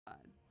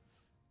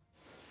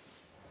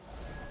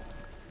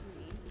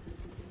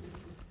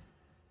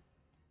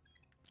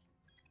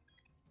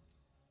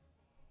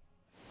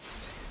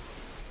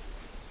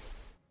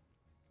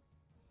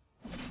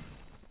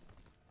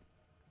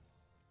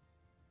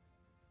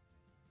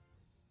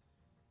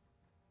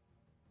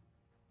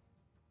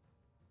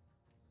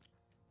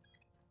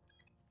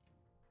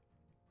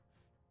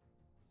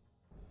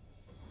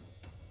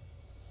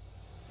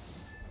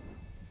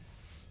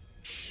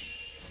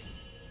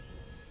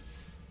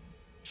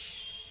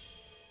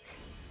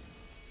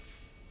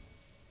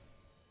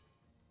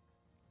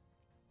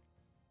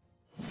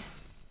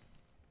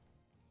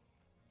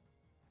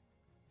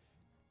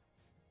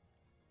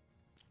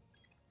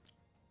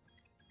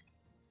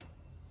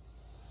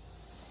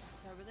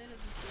really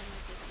doesn't seem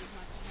like it did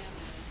much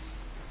damage.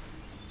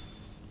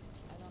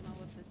 I don't know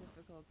what the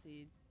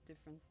difficulty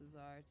differences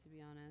are, to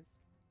be honest.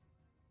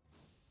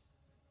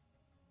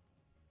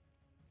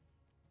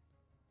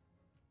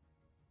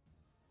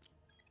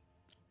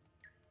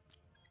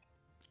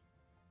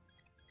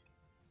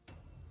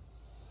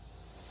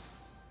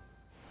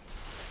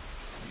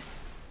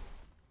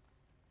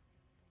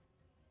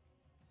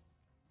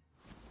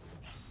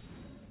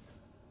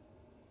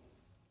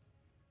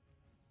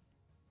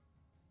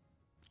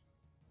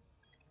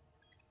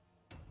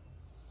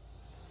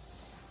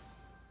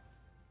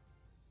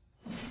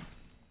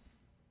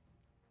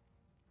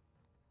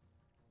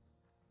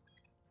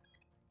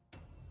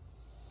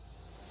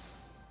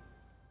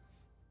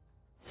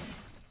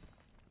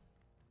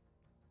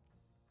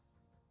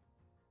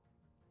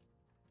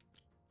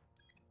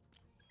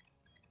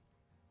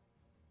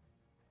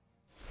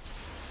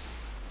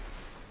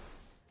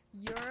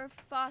 You're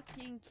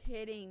fucking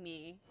kidding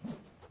me.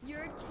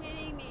 You're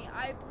kidding me.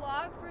 I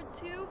blocked for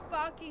 2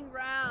 fucking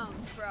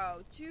rounds,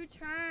 bro. 2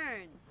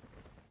 turns.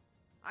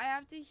 I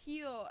have to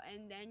heal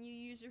and then you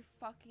use your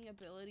fucking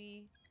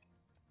ability.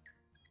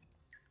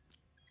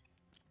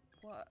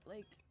 What?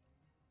 Like...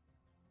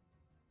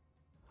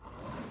 I'm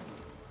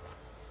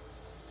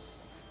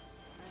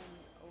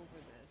over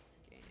this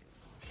game.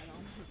 I don't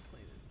want to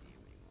play this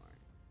game anymore.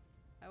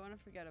 I want to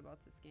forget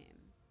about this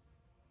game.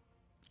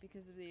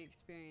 Because of the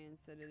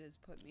experience that it has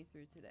put me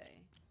through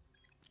today.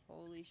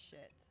 Holy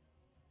shit.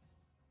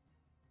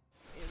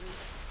 It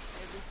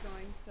was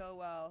going so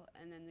well,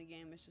 and then the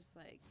game was just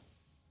like,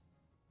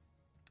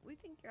 we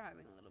think you're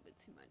having a little bit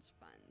too much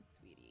fun,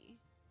 sweetie.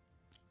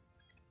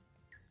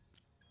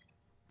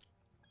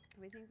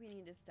 We think we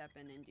need to step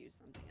in and do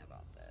something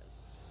about this.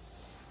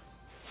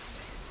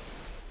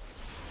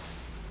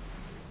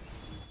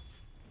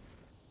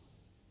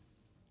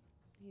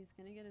 He's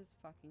gonna get his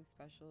fucking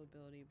special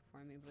ability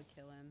before I'm able to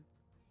kill him.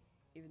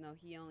 Even though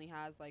he only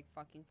has like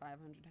fucking 500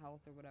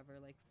 health or whatever.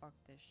 Like, fuck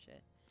this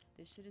shit.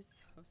 This shit is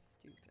so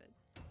stupid.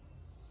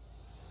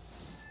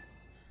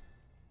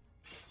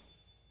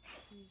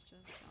 Please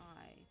just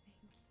die.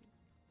 Thank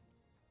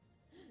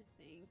you.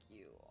 Thank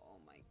you. Oh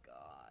my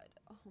god.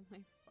 Oh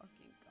my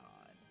fucking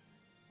god.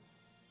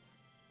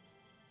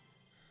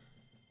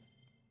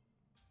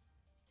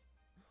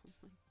 Oh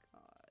my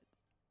god.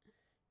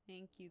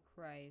 Thank you,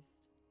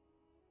 Christ.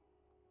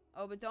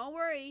 Oh, but don't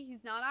worry.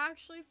 He's not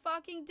actually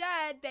fucking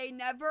dead. They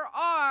never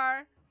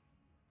are.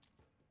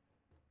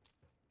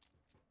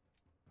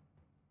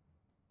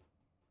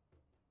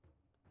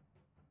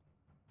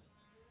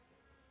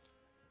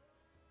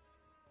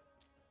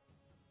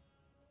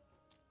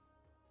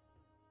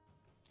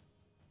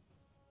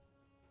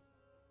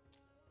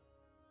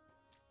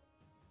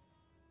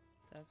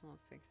 Death won't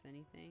fix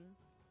anything.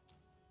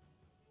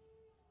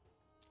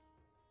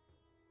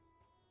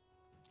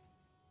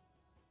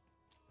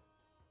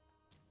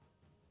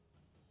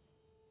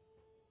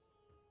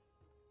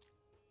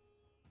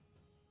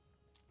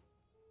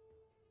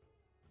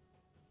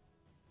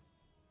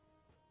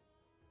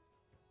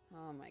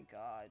 Oh my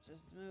god,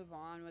 just move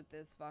on with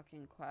this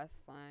fucking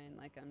quest line.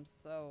 Like, I'm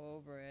so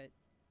over it.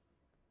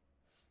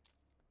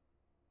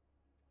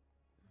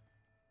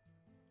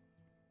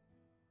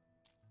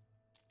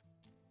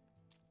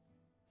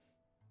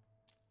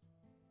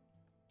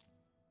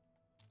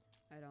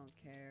 I don't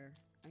care.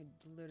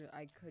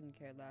 I couldn't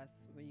care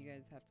less what you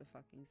guys have to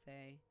fucking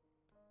say.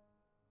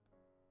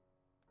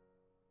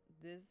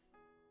 This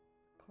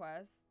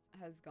quest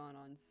has gone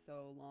on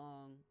so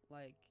long.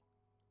 Like,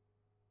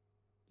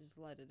 just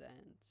let it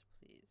end,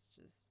 please.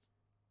 Just,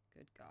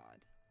 good God.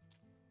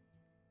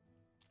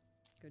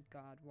 Good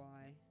God,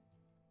 why?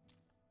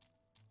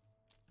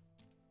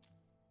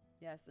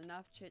 Yes,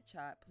 enough chit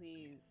chat,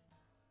 please.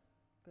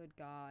 Good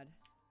God.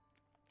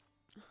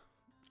 For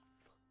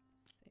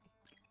fuck's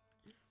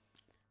sake.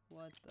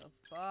 What the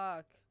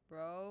fuck,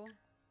 bro?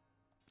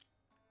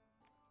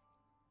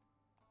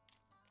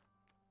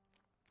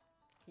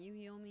 Can you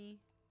heal me?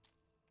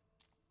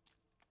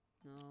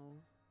 No.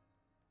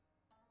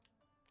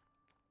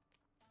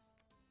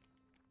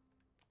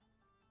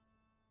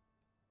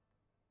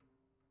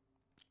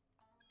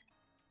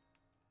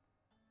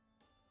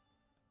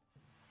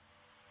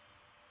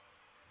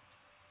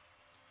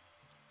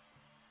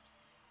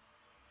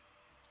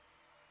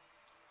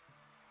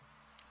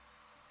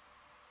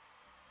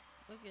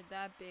 Look at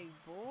that big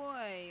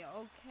boy.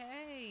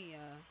 Okay.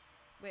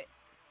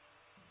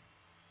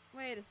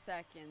 Wait a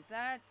second.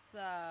 That's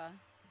a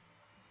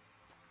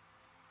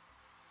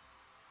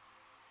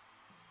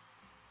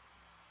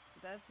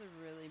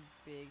really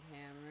big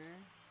hammer.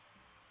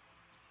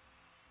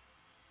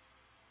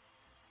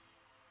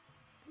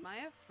 Am I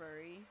a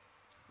furry?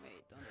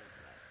 Wait, don't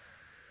answer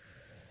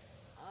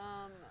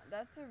that.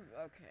 That's a...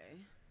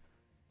 Okay.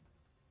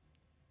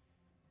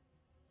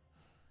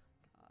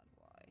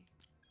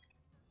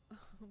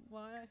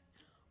 God,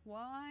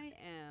 why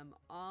am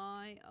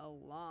I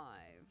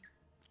alive?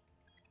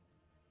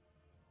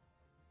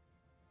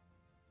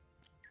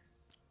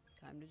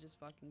 Time to just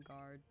fucking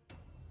guard.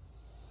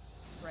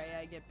 Pray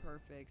I get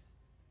perfects.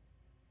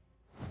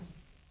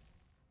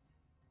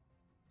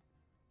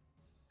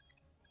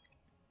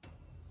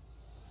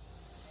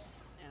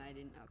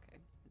 didn't. Okay,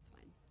 it's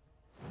fine.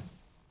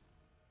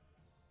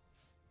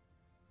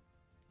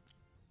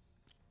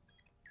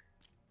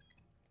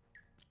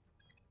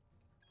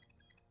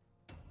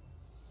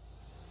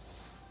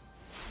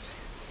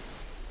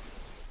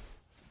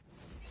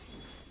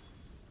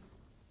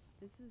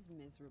 This is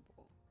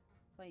miserable.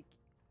 Like,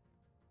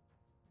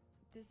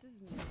 this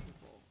is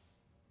miserable.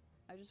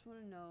 I just want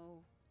to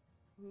know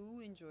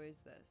who enjoys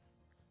this.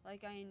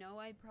 Like, I know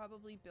I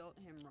probably built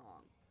him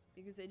wrong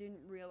because I didn't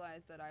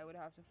realize that I would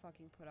have to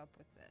fucking put up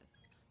with this.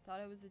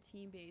 Thought it was a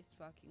team-based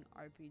fucking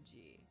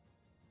RPG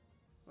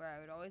where I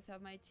would always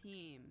have my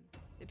team.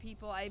 The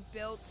people I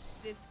built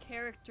this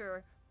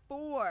character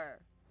for.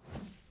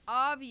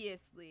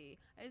 Obviously.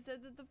 I said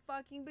at the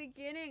fucking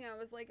beginning, I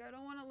was like, I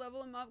don't want to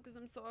level him up because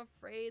I'm so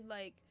afraid,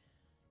 like,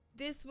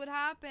 this would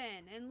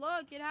happen. And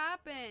look, it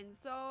happened.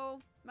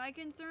 So, my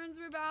concerns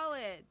were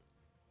valid.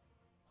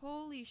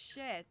 Holy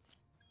shit.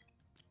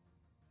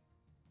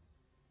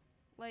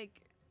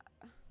 Like,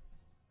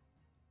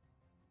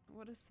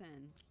 what a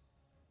sin.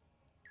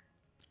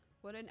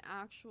 What an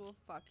actual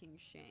fucking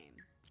shame.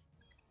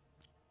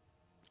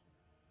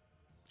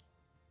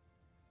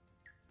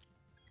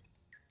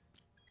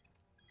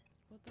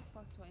 What the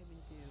fuck do I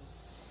even do?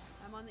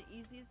 I'm on the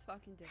easiest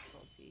fucking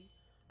difficulty.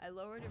 I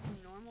lowered it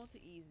from normal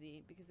to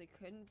easy because I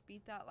couldn't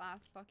beat that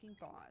last fucking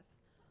boss.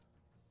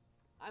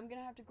 I'm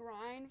gonna have to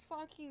grind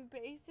fucking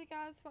basic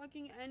ass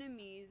fucking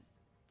enemies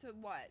to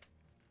what?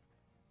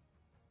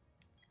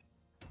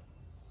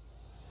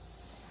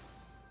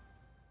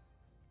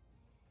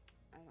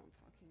 I don't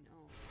fucking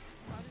know.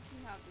 How does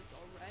he have this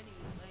already?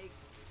 Like...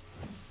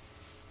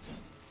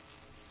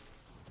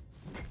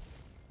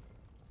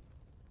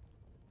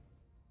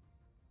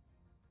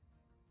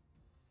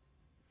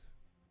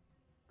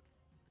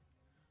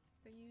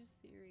 Are you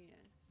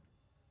serious?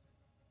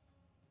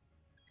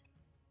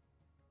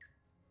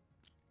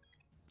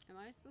 Am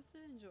I supposed to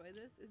enjoy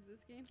this? Is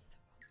this game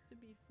supposed to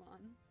be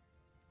fun?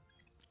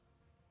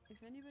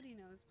 If anybody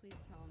knows, please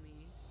tell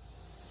me.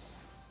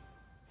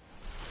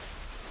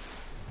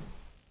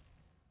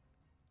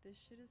 This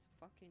shit is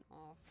fucking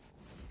awful.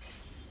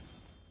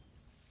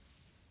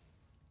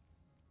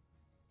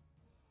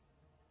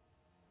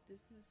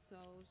 This is so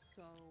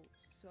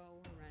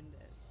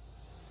horrendous.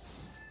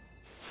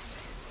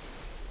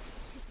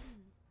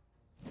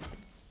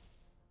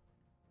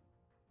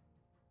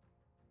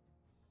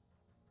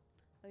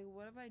 Like,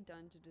 what have I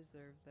done to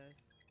deserve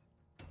this?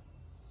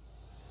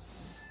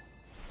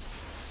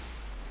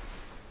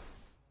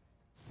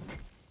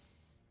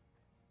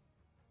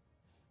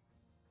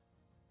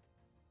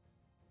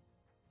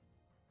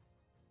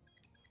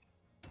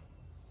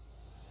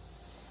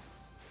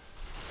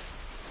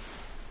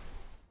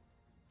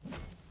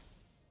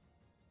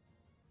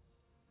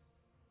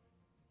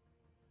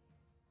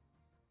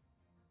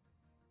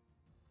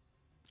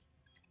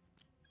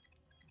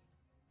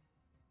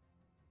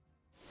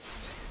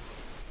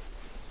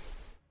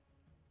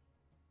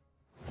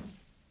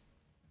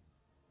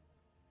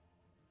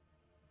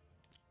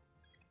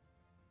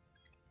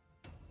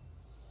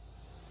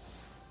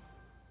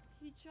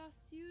 He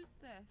just used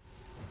this.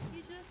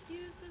 He just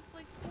used this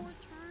like 4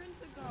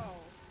 turns ago.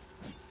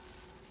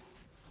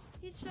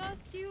 He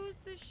just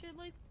used this shit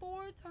like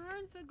 4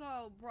 turns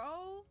ago,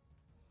 bro.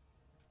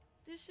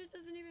 This shit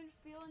doesn't even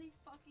feel any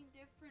fucking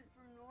different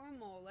from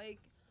normal. Like,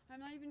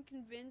 I'm not even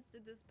convinced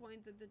at this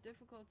point that the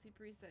difficulty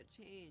preset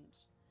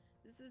changed.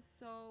 This is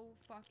so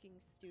fucking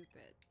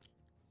stupid.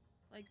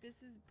 Like,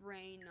 this is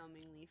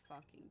brain-numbingly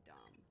fucking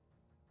dumb.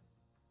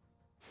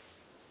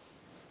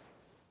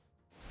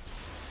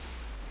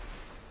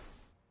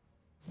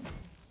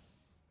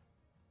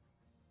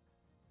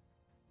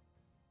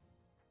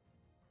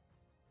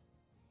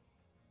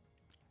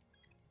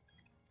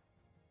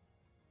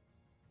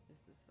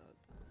 This is so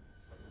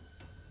dumb.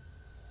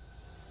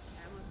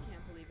 I almost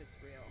can't believe it's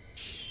real.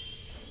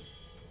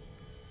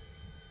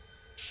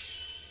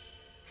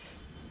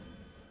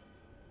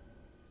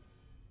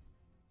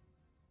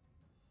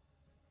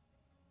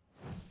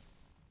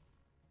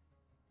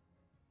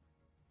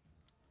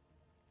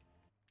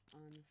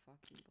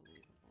 Unfucking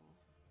believable.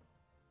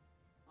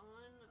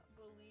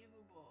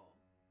 Unbelievable.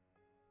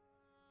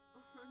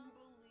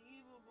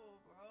 Unbelievable,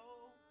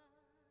 bro.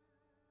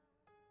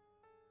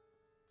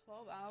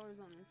 12 hours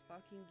on this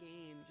fucking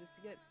game just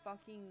to get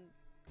fucking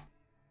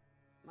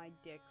my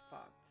dick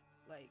fucked.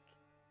 Like,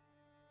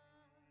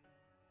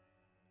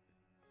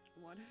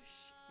 what a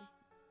shit.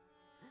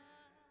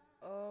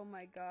 Oh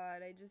my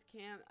god, I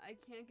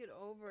can't get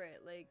over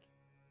it. Like,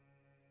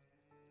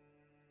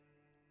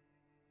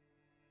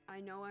 I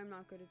know I'm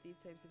not good at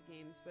these types of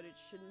games, but it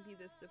shouldn't be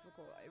this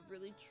difficult. I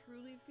really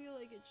truly feel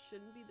like it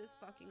shouldn't be this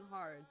fucking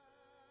hard.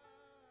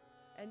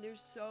 And there's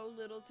so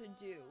little to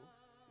do.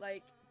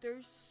 Like,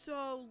 there's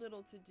so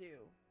little to do.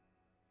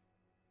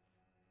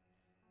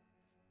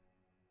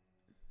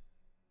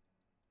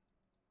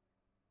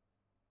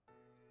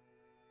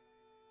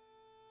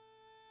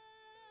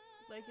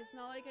 Like, it's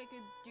not like I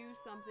could do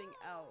something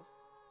else.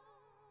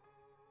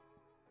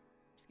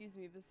 excuse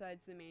me,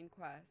 besides the main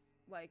quest.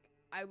 Like,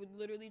 I would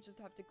literally just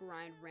have to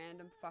grind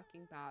random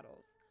fucking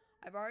battles.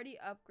 I've already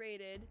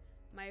upgraded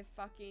my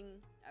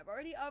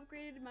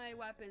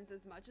weapons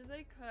as much as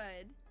I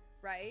could,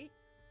 right?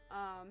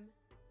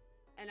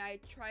 And I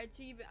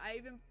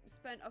even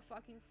spent a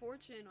fucking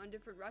fortune on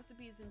different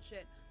recipes and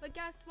shit. But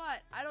guess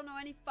what? I don't know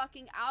any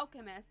fucking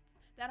alchemists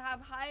that have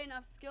high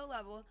enough skill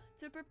level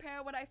to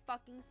prepare what I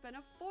fucking spent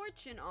a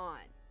fortune on.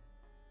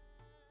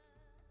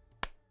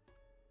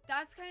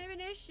 That's kind of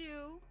an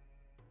issue.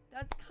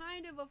 That's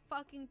kind of a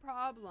fucking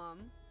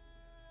problem.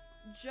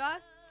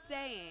 Just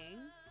saying.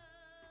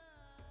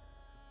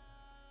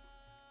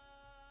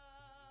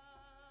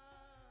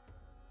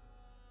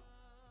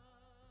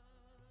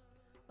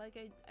 Like,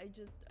 I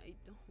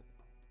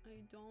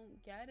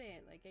don't get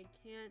it. Like, I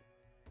can't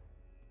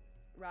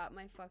wrap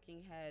my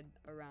fucking head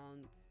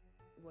around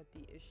what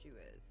the issue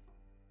is.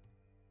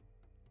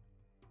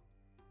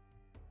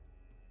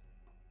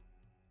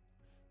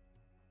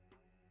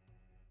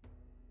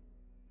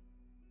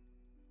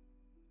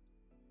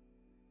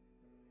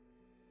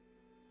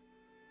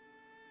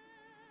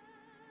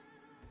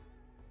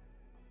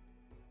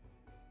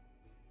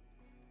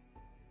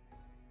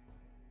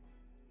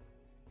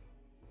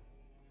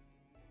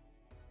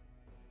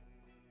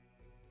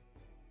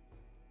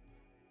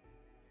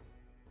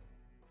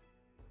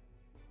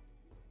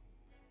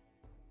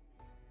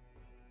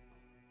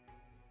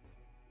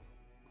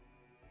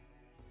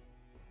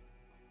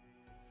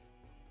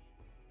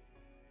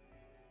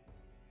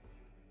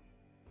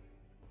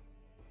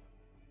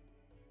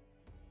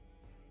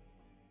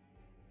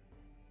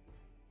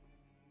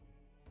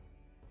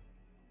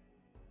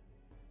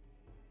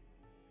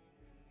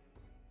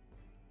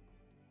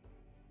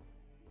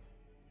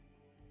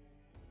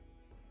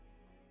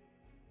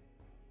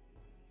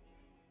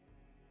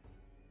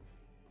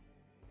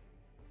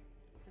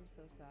 I'm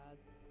so sad.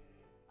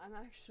 I'm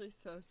actually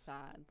so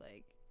sad.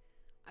 Like,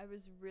 I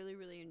was really,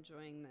 really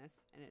enjoying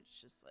this, and it's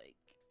just like,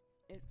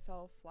 it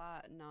fell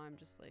flat, and now I'm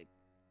just like,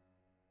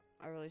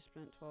 I really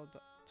spent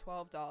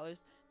 $12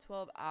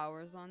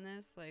 hours on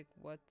this. Like,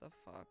 what the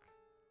fuck?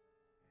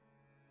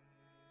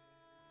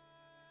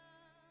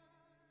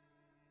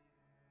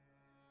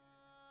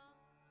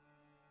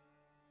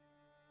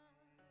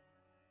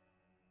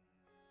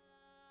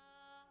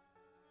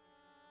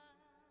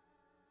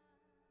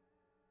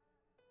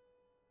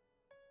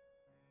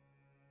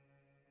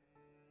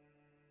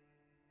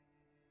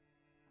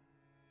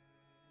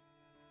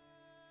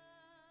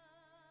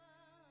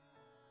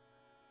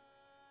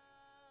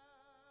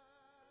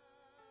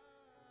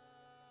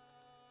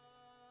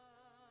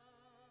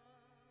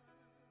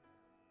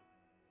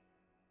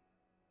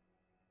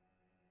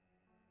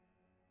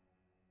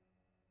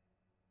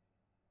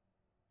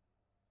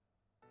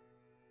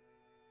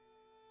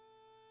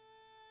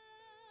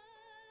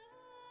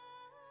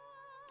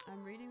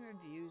 I'm reading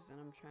reviews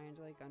and I'm trying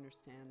to like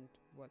understand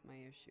what my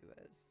issue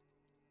is.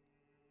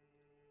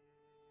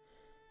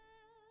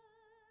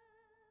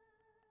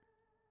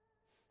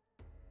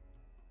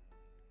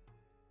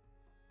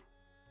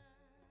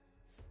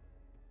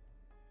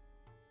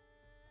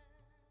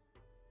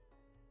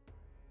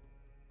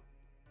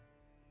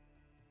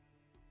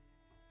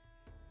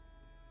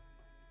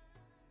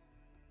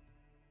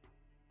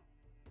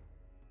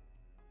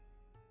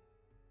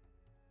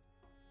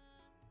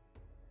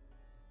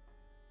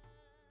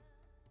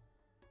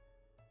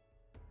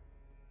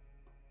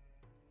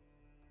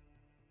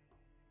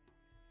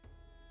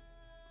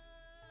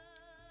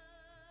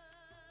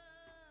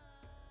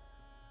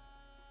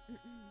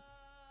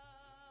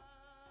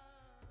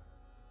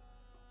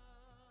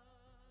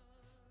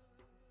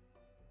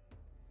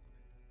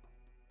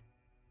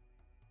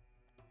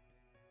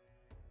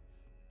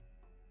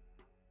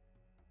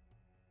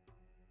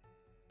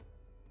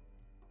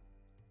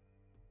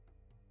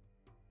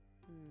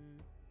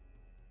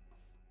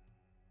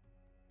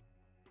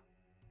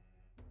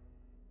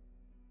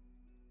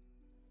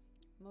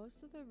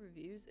 Most of the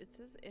reviews, it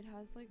says it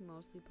has like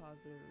mostly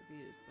positive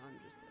reviews, so I'm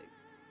just like,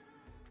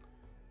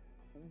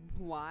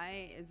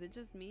 why? Is it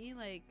just me?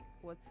 Like,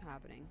 what's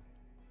happening?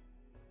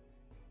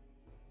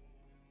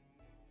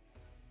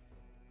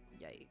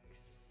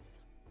 Yikes.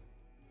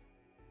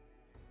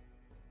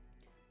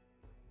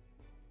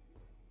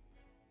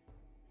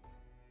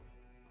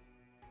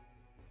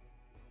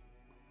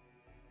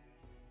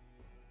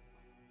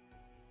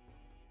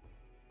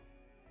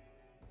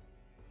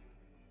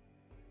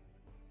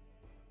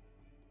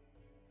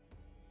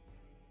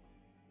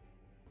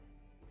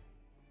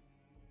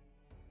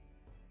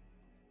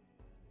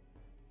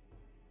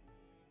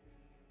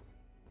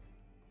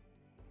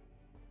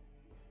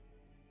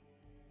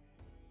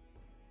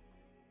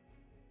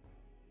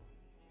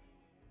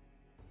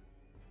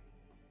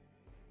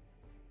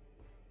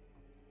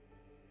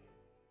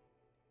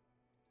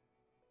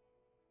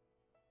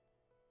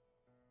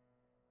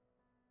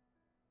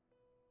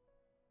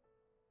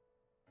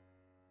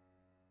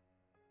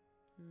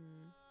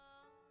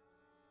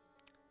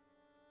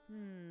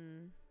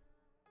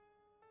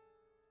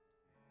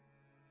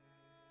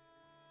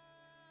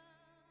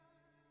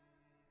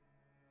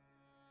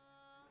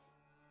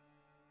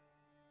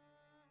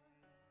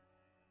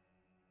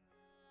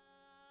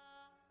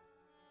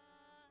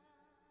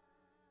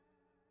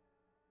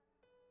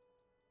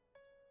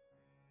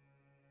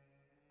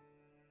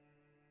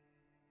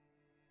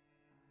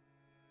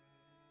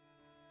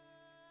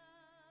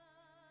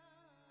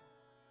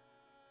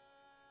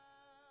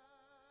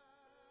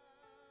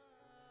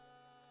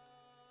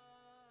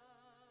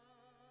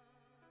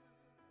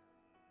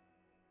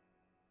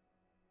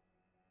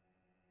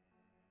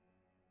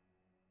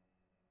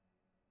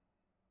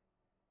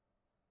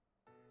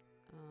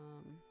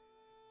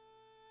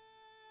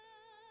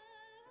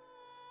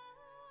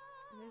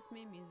 this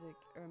main music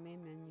or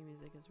main menu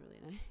music is really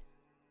nice.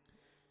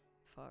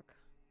 Fuck.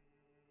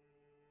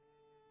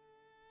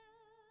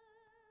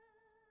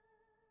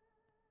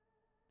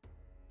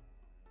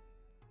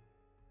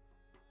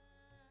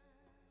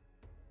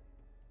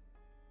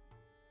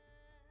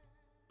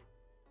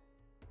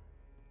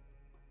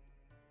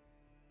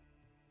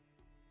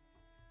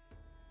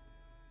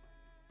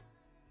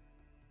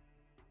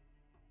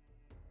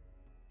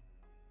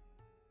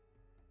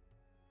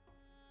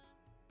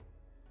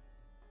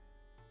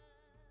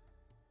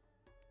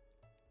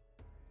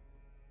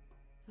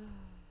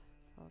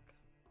 Fuck.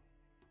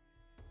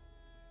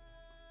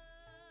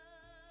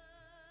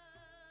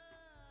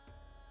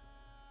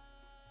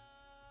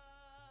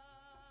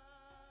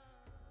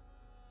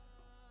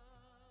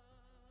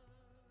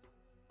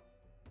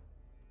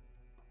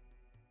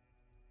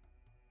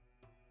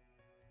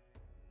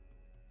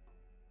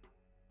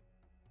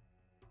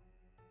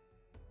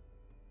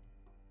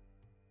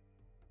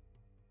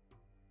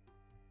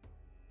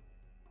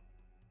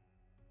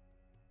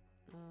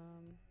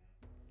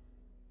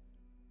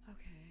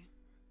 Okay.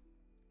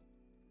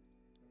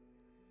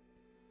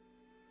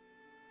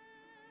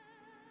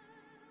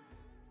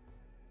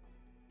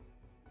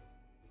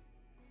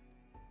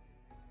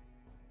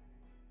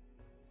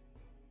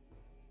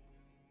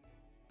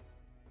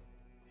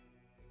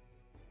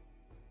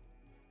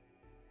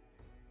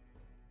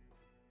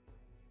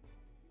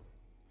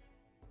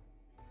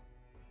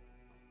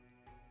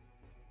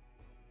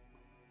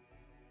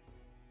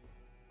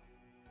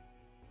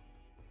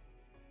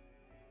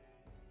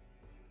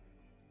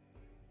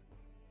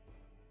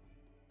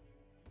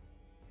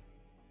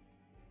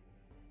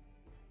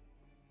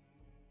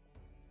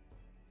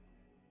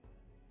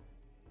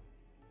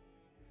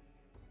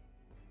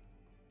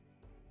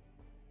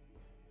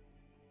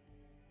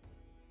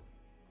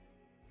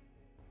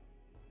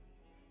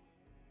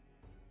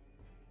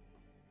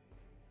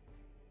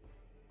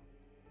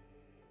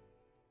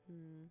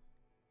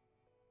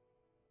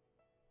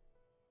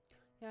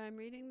 Yeah, I'm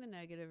reading the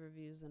negative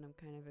reviews and I'm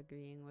kind of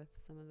agreeing with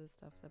some of the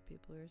stuff that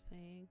people are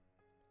saying.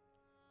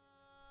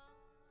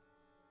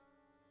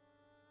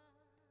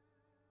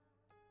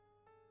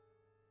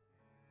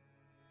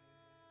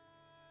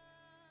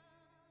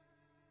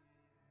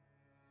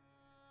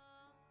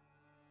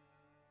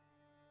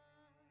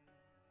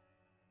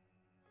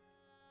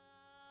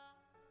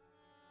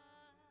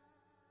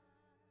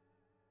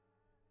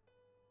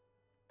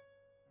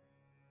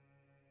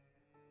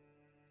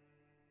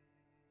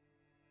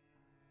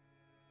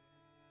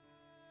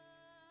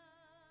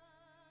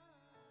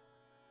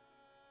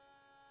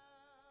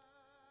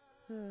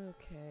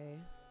 Okay.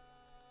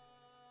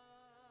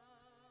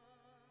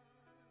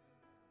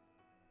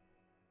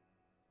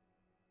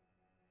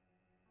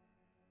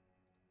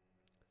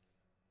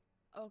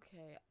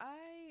 Okay,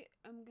 I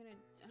am gonna...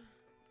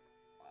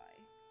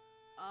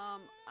 Why?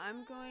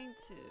 I'm going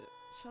to...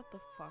 Shut the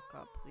fuck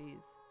up,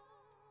 please.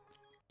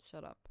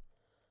 Shut up.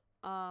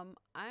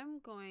 I'm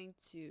going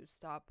to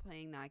stop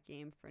playing that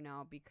game for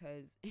now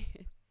because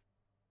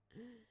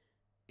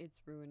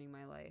it's ruining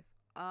my life.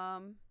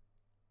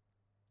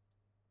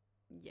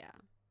 Yeah.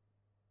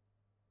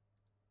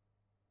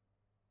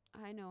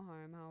 Hi, No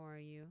Harm. How are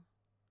you?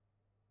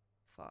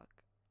 Fuck.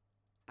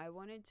 I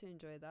wanted to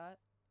enjoy that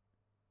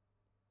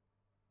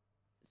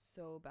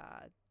so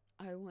bad.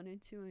 I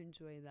wanted to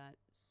enjoy that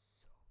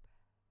so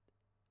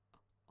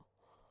bad. Oh,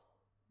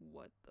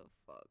 what the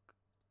fuck?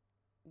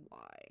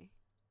 Why?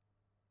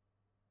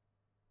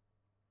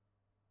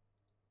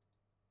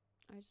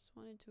 I just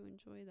wanted to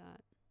enjoy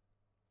that.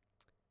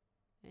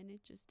 And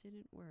it just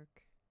didn't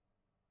work.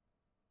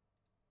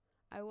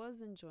 I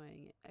was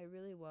enjoying it. I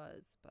really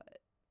was, but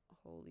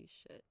holy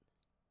shit.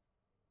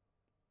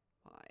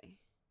 Why?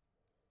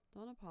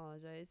 Don't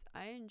apologize.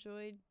 I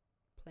enjoyed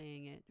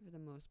playing it for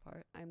the most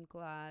part. I'm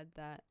glad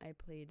that I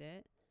played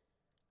it.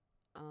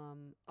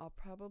 I'll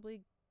probably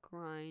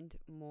grind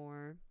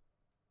more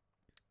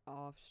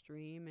off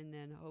stream and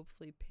then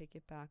hopefully pick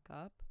it back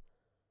up.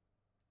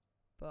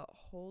 But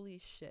holy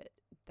shit,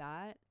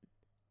 that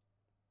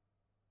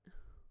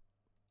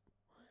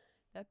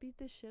beat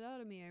the shit out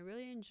of me. I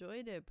really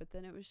enjoyed it, but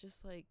then it was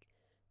just like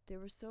there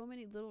were so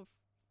many little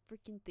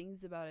freaking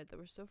things about it that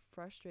were so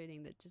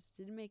frustrating that just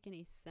didn't make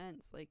any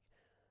sense. Like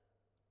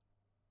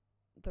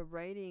the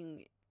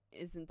writing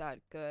isn't that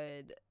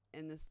good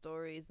and the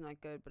story isn't that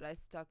good, but I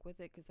stuck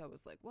with it because I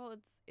was like, well,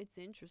 it's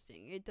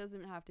interesting. It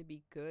doesn't have to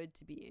be good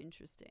to be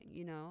interesting,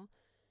 you know?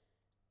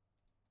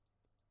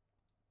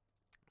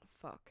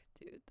 Fuck,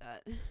 dude,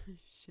 that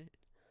shit.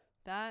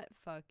 That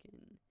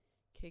fucking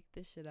kicked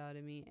the shit out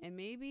of me. And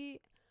maybe,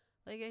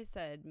 like I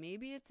said,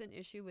 maybe it's an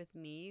issue with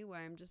me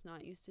where I'm just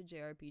not used to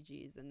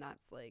JRPGs and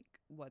that's like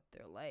what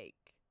they're like.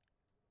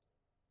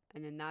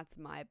 And then that's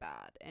my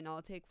bad. And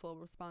I'll take full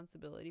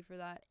responsibility for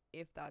that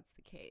if that's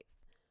the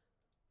case.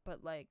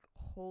 But like,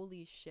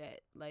 holy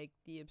shit, like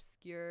the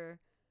obscure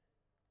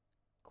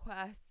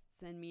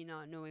quests and me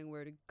not knowing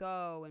where to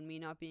go and me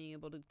not being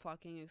able to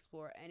fucking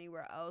explore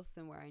anywhere else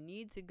than where I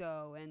need to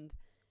go and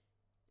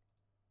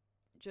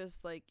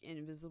just like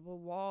invisible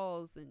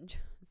walls and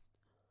just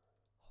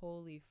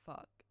holy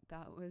fuck.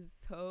 That was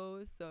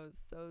so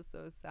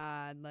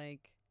sad.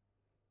 Like,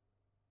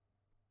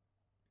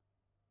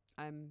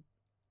 I'm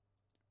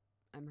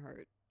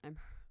hurt. I'm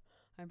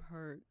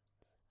hurt.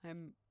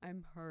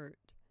 I'm hurt.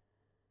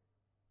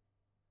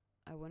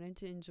 I wanted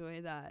to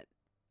enjoy that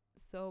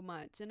so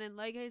much. And then,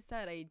 like I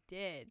said, I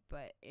did,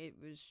 but it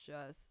was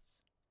just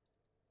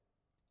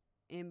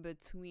in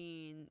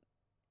between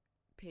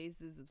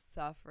paces of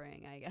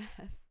suffering, I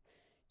guess.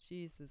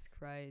 Jesus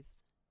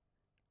Christ.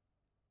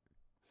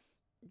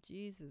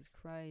 Jesus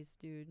Christ,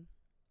 dude.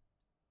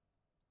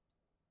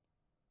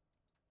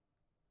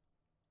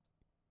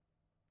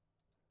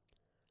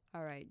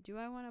 Alright, do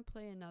I want to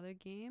play another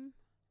game?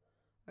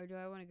 Or do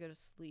I want to go to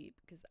sleep?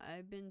 Because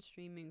I've been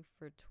streaming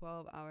for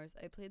 12 hours.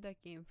 I played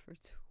that game for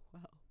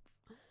 12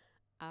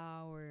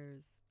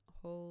 hours.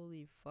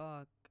 Holy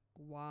fuck.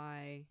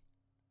 Why?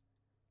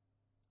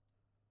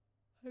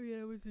 I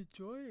mean, I was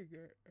enjoying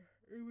it.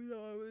 Even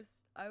though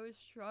I was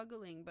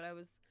struggling, but I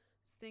was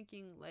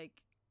thinking,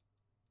 like,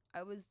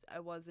 I was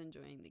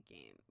enjoying the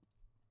game.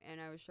 And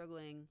I was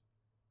struggling.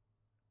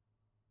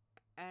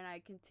 And I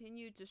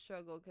continued to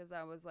struggle because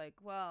I was like,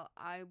 well,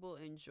 I will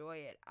enjoy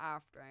it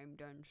after I'm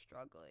done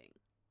struggling.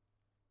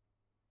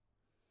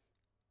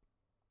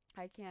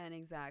 I can't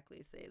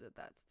exactly say that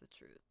that's the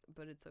truth,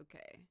 but it's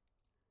okay.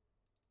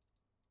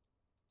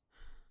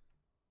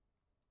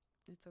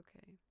 It's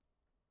okay.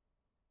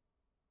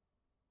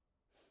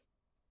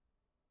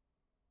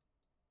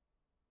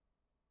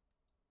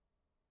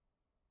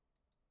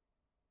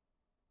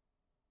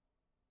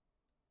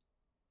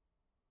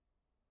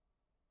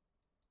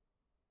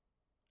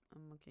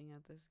 I'm looking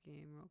at this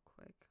game real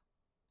quick.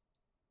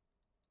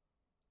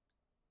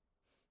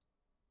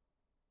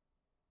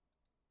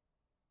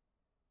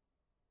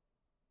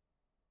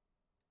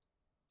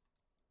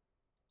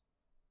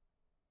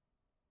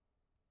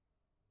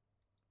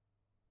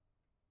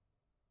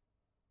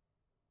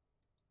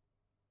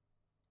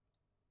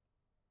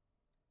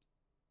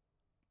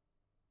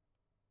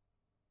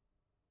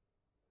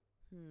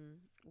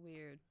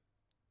 Weird.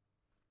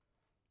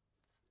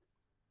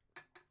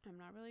 I'm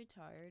not really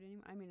tired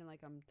anymore. I mean, like,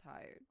 I'm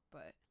tired,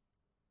 but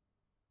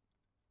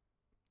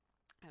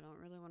I don't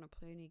really want to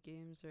play any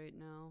games right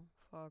now.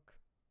 Fuck.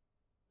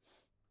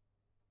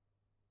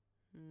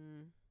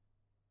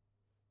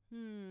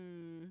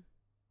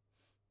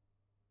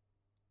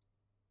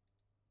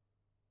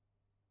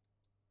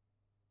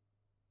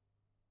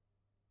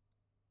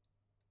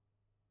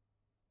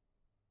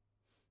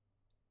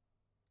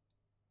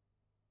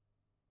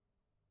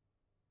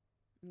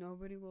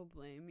 Nobody will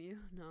blame you.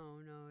 No,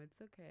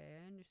 it's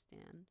okay. I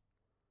understand.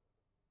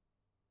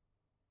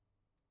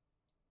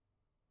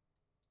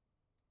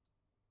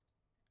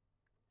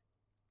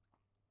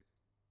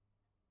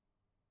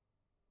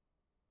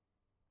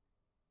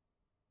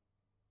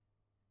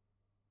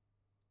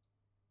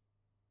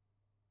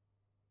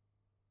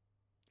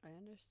 I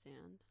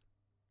understand.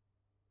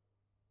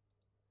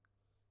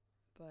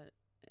 But,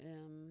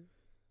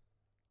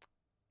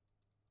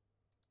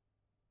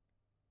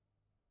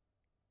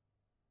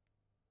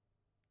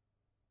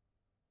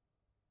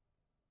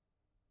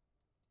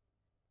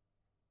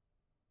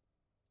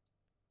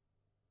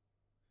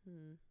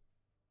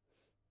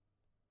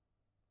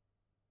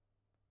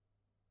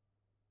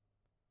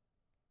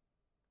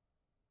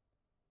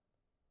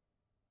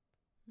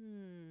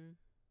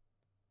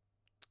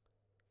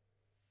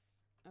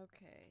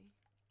 Okay.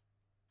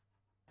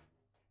 Hi,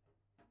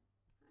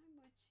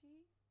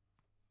 Mochi.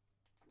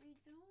 What are you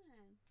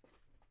doing?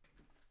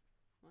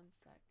 One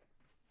sec.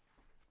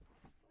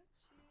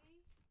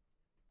 Mochi.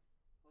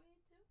 What are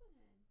you doing?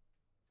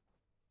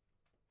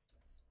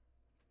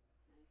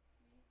 Hi,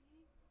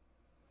 sweetie.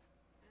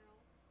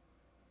 Ow.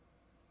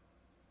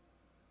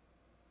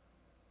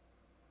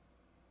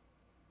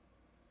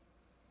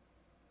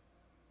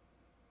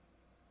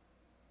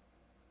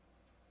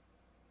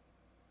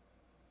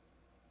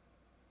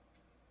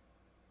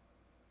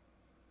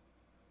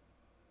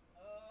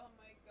 Oh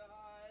my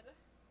god.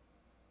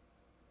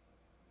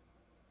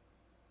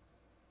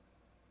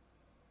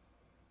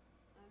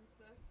 I'm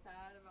so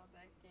sad about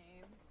that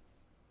game.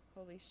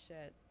 Holy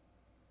shit.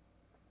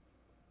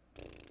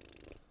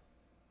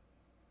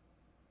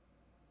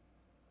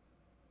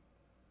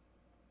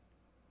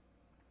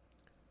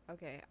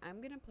 Okay,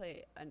 I'm gonna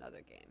play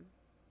another game.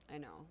 I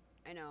know.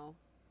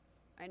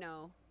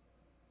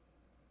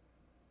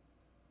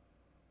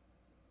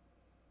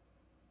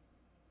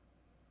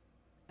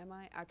 Am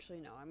I? Actually,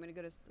 no. I'm gonna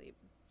go to sleep.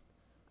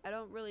 I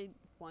don't really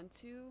want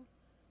to,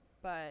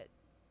 but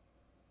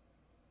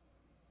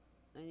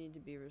I need to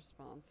be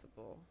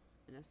responsible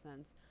in a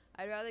sense.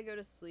 I'd rather go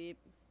to sleep,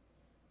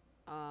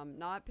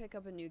 not pick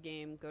up a new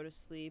game, go to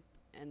sleep,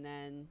 and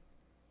then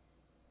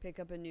pick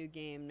up a new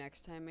game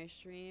next time I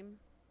stream,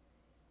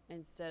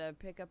 instead of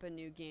pick up a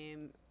new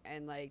game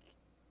and, like,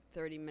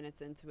 30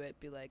 minutes into it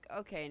be like,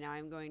 okay, now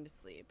I'm going to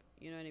sleep.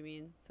 You know what I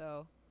mean?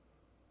 So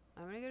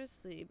I'm gonna go to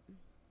sleep.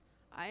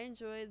 I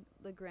enjoyed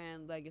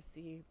Legrand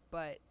Legacy,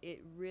 but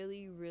it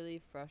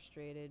really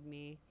frustrated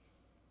me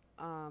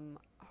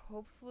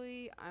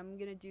Hopefully I'm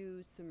gonna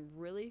do some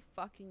really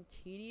fucking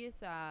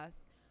tedious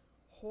ass,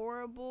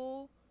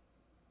 horrible,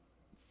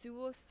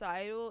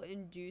 suicidal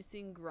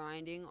inducing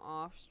grinding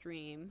off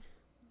stream,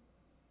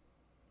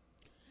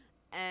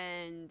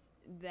 and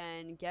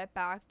then get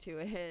back to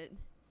it.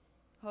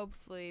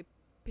 Hopefully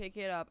pick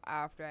it up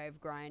after I've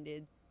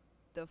grinded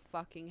the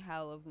fucking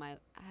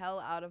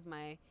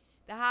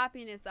the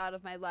happiness out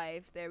of my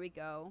life. There we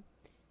go.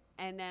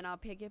 And then I'll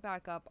pick it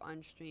back up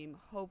on stream,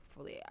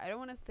 hopefully. I don't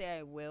want to say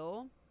I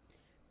will,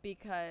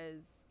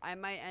 because I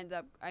might end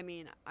up, I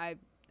mean, I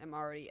am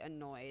already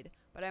annoyed,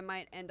 but I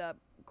might end up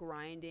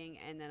grinding,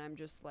 and then I'm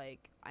just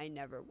like, I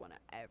never want to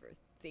ever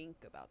think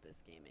about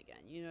this game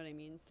again. You know what I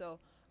mean? So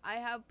I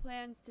have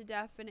plans to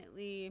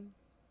definitely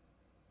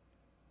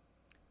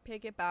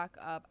pick it back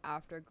up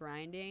after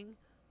grinding,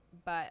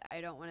 but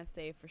I don't want to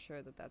say for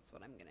sure that that's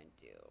what I'm going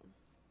to do.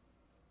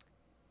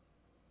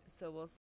 So we'll